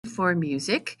for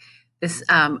music this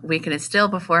weekend. It's still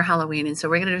before Halloween, and so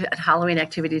we're going to do a Halloween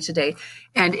activity today.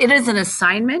 And it is an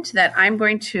assignment that I'm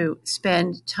going to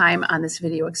spend time on this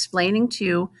video explaining to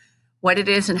you what it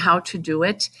is and how to do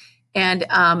it. And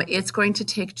it's going to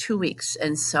take 2 weeks.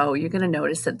 And so you're going to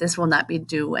notice that this will not be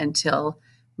due until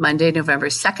Monday, November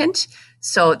 2nd.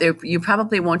 So you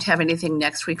probably won't have anything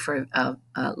next week for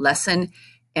a lesson,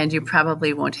 and you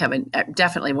probably won't have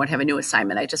definitely won't have a new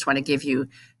assignment. I just want to give you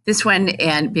this one,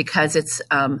 and because it's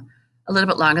a little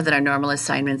bit longer than our normal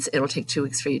assignments, it'll take 2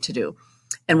 weeks for you to do.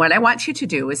 And what I want you to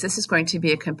do is this is going to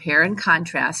be a compare and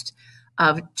contrast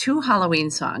of 2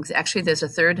 Halloween songs. Actually, there's a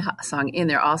third song in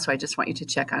there also I just want you to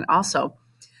check on also.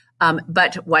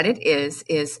 But what it is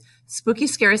Spooky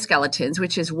Scary Skeletons,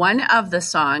 which is one of the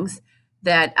songs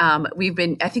that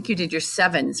I think you did your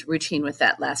sevens routine with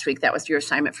that last week. That was your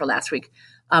assignment for last week.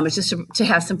 It's just to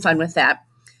have some fun with that.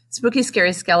 Spooky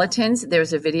Scary Skeletons,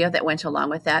 there's a video that went along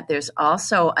with that. There's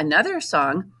also another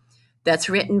song that's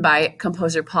written by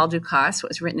composer Paul Dukas. It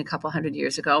was written a couple hundred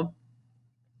years ago.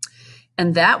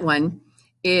 And that one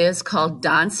is called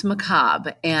Danse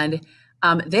Macabre. And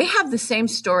they have the same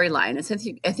storyline.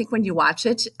 I think when you watch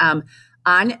it on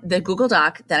the Google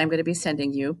Doc that I'm going to be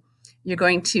sending you, you're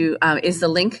going to, is the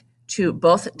link to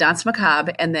both Danse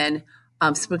Macabre and then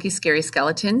Spooky Scary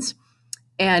Skeletons.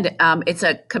 And it's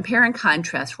a compare and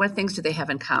contrast. What things do they have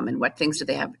in common? What things do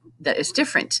they have that is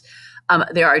different?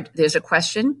 There's a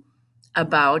question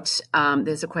about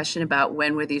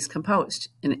when were these composed,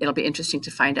 and it'll be interesting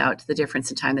to find out the difference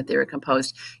in time that they were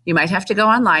composed. You might have to go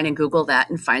online and Google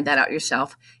that and find that out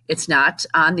yourself. It's not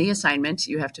on the assignment.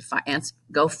 You have to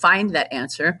go find that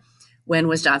answer. When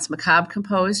was Danse Macabre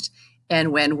composed,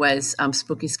 and when was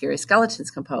Spooky Scary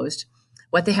Skeletons composed?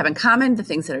 What they have in common, the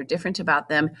things that are different about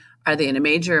them. Are they in a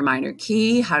major or minor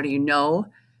key? How do you know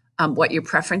what your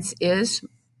preference is?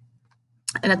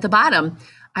 And at the bottom,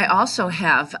 I also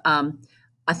have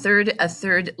a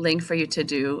third link for you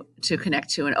to connect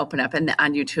to and open up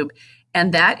on YouTube.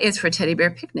 And that is for Teddy Bear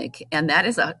Picnic. And that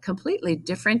is a completely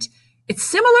different, it's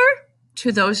similar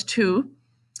to those two,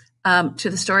 to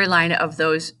the storyline of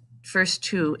those first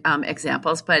 2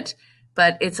 examples, but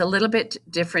it's a little bit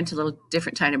different, a little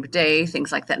different time of day,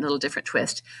 things like that, and a little different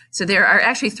twist. So there are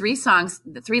actually 3 songs,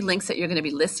 the 3 links that you're going to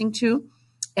be listening to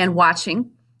and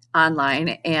watching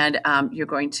online, and you're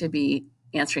going to be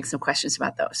answering some questions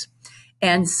about those.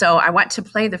 And so I want to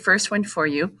play the first one for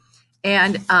you.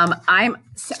 And I'm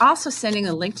also sending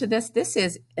a link to this. This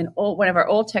is one of our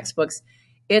old textbooks.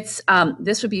 It's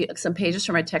this would be some pages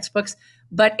from our textbooks,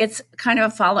 but it's kind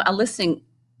of a listening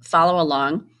follow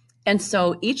along. And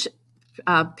so each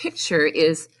picture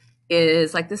is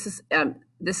like this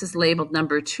is labeled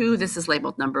number 2. This is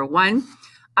labeled number 1.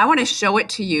 I want to show it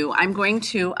to you. I'm going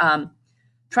to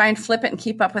try and flip it and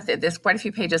keep up with it. There's quite a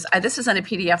few pages. This is on a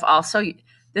PDF also.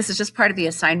 This is just part of the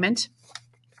assignment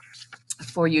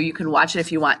for you. You can watch it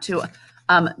if you want to.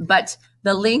 But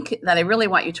the link that I really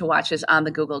want you to watch is on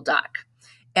the Google Doc.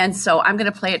 And so I'm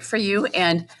going to play it for you.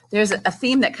 And there's a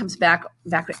theme that comes back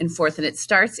and forth, and it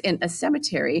starts in a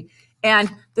cemetery.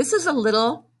 And this is a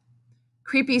little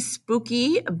creepy,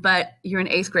 spooky, but you're in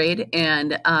 8th grade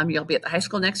and you'll be at the high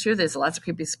school next year. There's lots of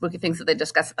creepy, spooky things that they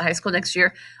discuss at the high school next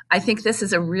year. I think this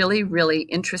is a really, really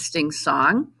interesting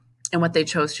song and what they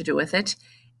chose to do with it.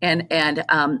 And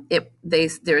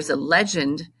there's a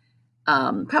legend,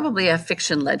 probably a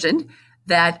fiction legend,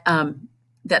 that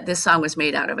this song was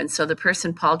made out of. And so the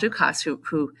person, Paul Dukas,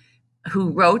 who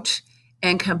wrote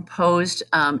and composed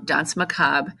Danse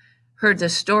Macabre, heard the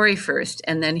story first,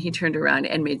 and then he turned around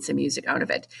and made some music out of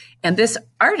it. And this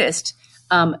artist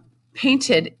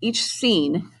painted each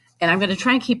scene, and I'm going to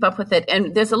try and keep up with it.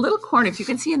 And there's a little corner, if you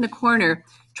can see in the corner,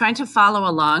 trying to follow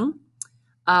along,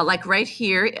 like right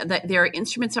here, that there are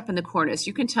instruments up in the corners.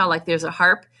 You can tell like there's a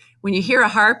harp. When you hear a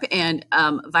harp and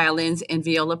violins and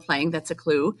viola playing, that's a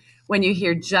clue. When you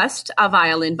hear just a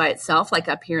violin by itself, like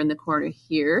up here in the corner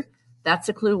here, that's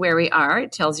a clue where we are.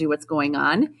 It tells you what's going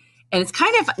on. And it's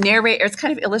kind of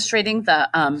illustrating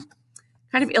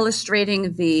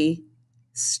the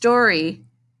story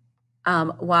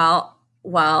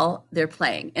while they're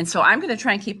playing. And so I'm going to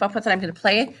try and keep up with it. I'm going to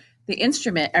play the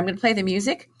instrument. I'm going to play the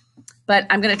music, but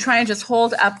I'm going to try and just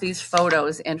hold up these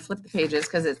photos and flip the pages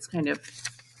because it's kind of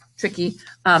tricky.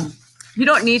 You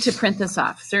don't need to print this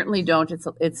off. Certainly don't.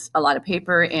 It's a lot of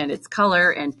paper and it's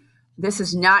color, and this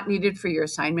is not needed for your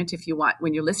assignment. If you want,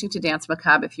 when you're listening to Danse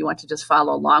Macabre, if you want to just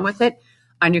follow along with it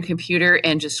on your computer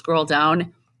and just scroll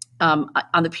down on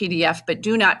the PDF, but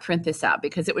do not print this out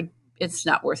because it's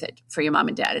not worth it for your mom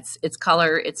and dad. It's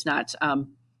color. It's not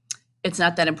it's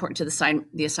not that important to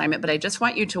the assignment, but I just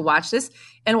want you to watch this.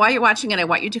 And while you're watching it, I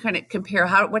want you to kind of compare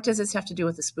what does this have to do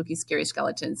with the spooky, scary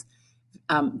skeletons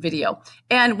video.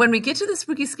 And when we get to the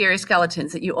spooky, scary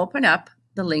skeletons, that you open up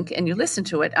the link and you listen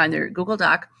to it on your Google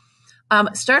Doc,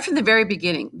 start from the very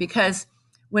beginning, because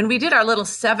when we did our little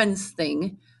sevens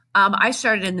thing, I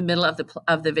started in the middle of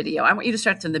the video. I want you to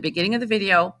start from the beginning of the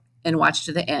video and watch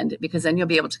to the end, because then you'll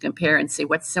be able to compare and see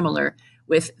what's similar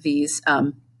with these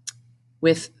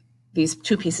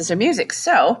two pieces of music.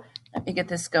 So let me get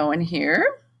this going here.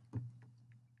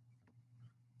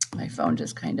 My phone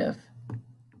just kind of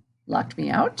locked me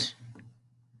out.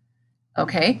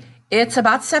 Okay, it's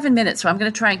about 7 minutes, so I'm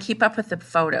going to try and keep up with the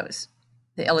photos,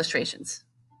 the illustrations.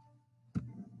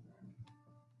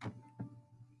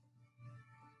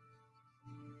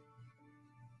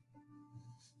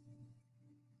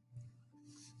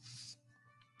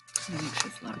 Make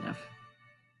sure it's loud enough.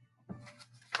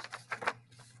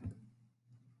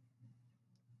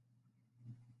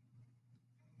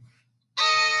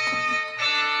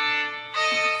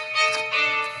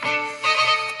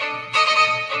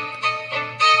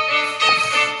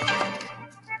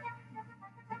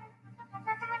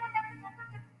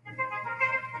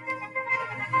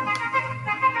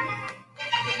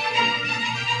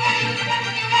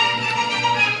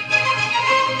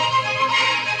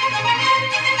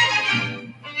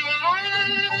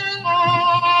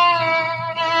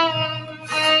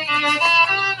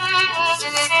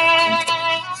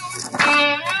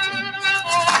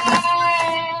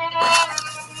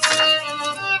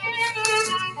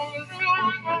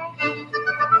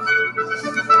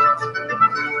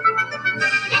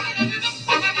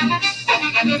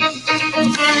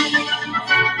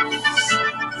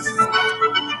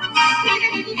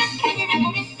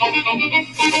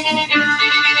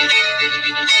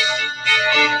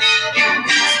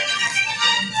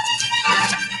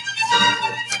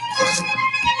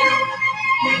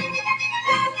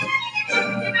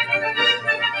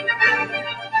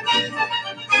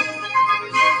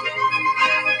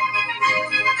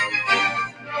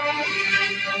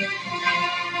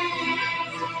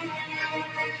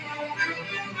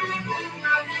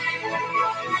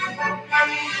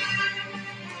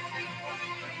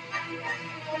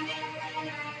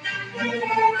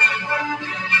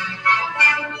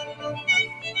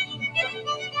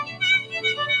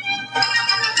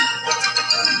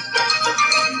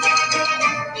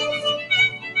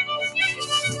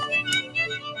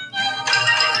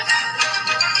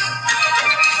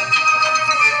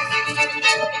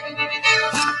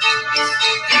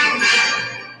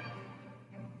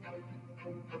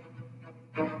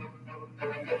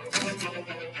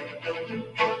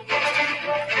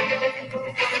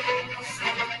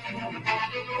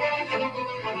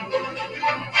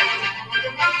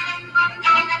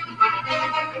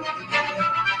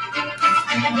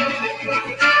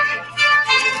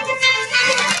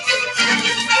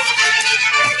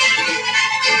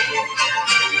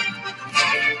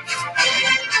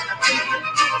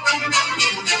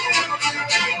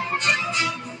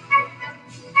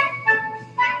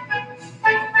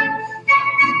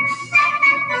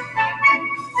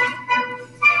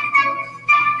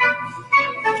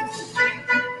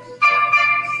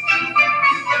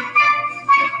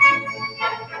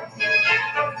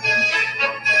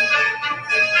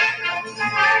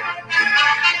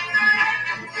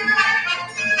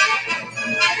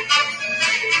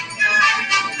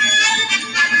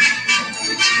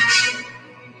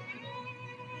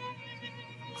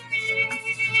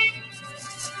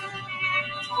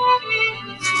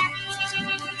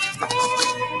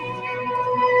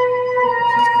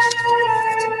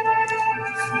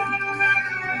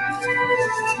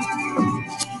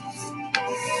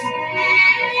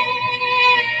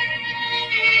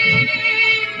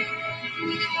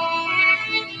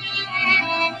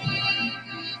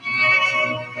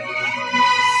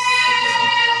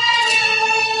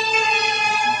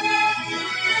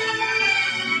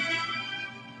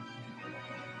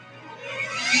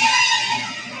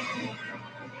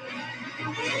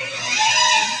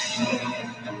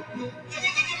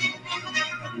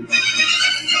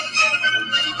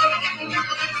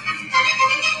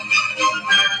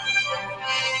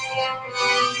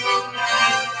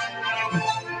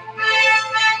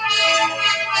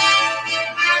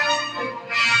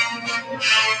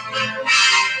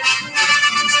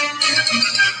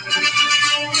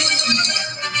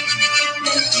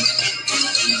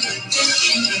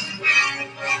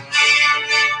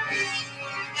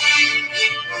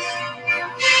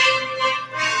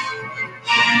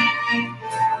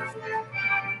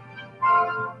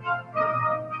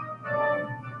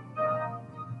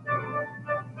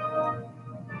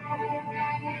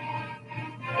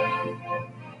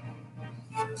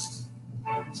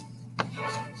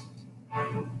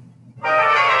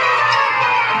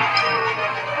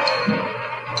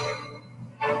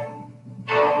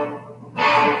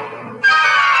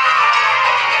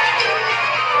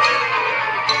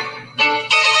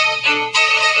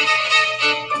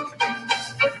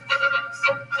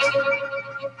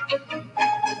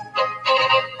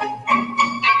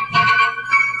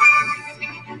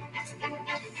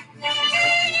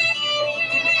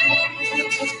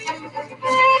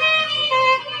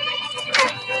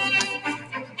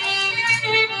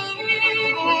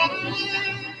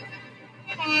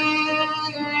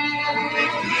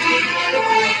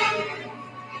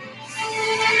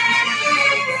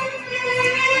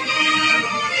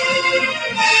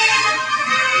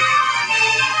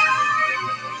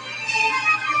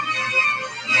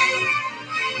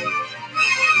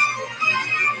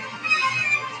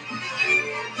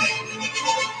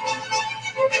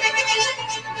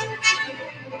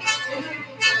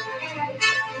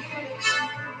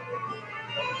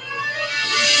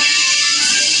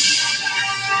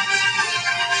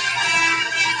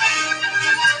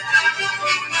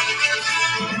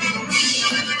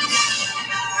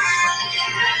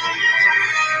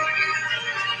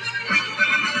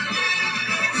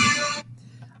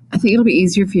 think it'll be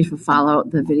easier for you to follow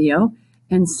the video.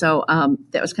 And so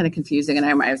that was kind of confusing,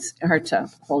 and it's hard to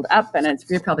hold up, and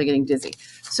you're probably getting dizzy.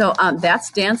 So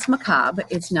that's Dance Macabre.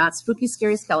 It's not spooky,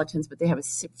 scary skeletons, but they have a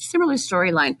similar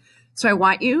storyline. So I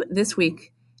want you this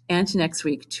week and next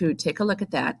week to take a look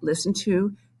at that. Listen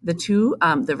to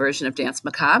the version of Dance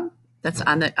Macabre that's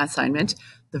on the assignment,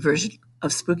 the version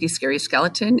of Spooky, Scary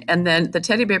Skeleton, and then the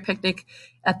Teddy Bear Picnic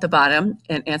at the bottom,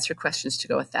 and answer questions to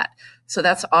go with that. So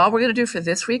that's all we're going to do for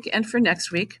this week and for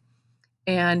next week.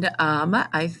 And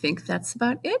I think that's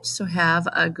about it. So have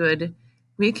a good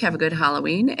week, have a good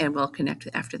Halloween, and we'll connect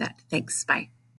after that. Thanks. Bye.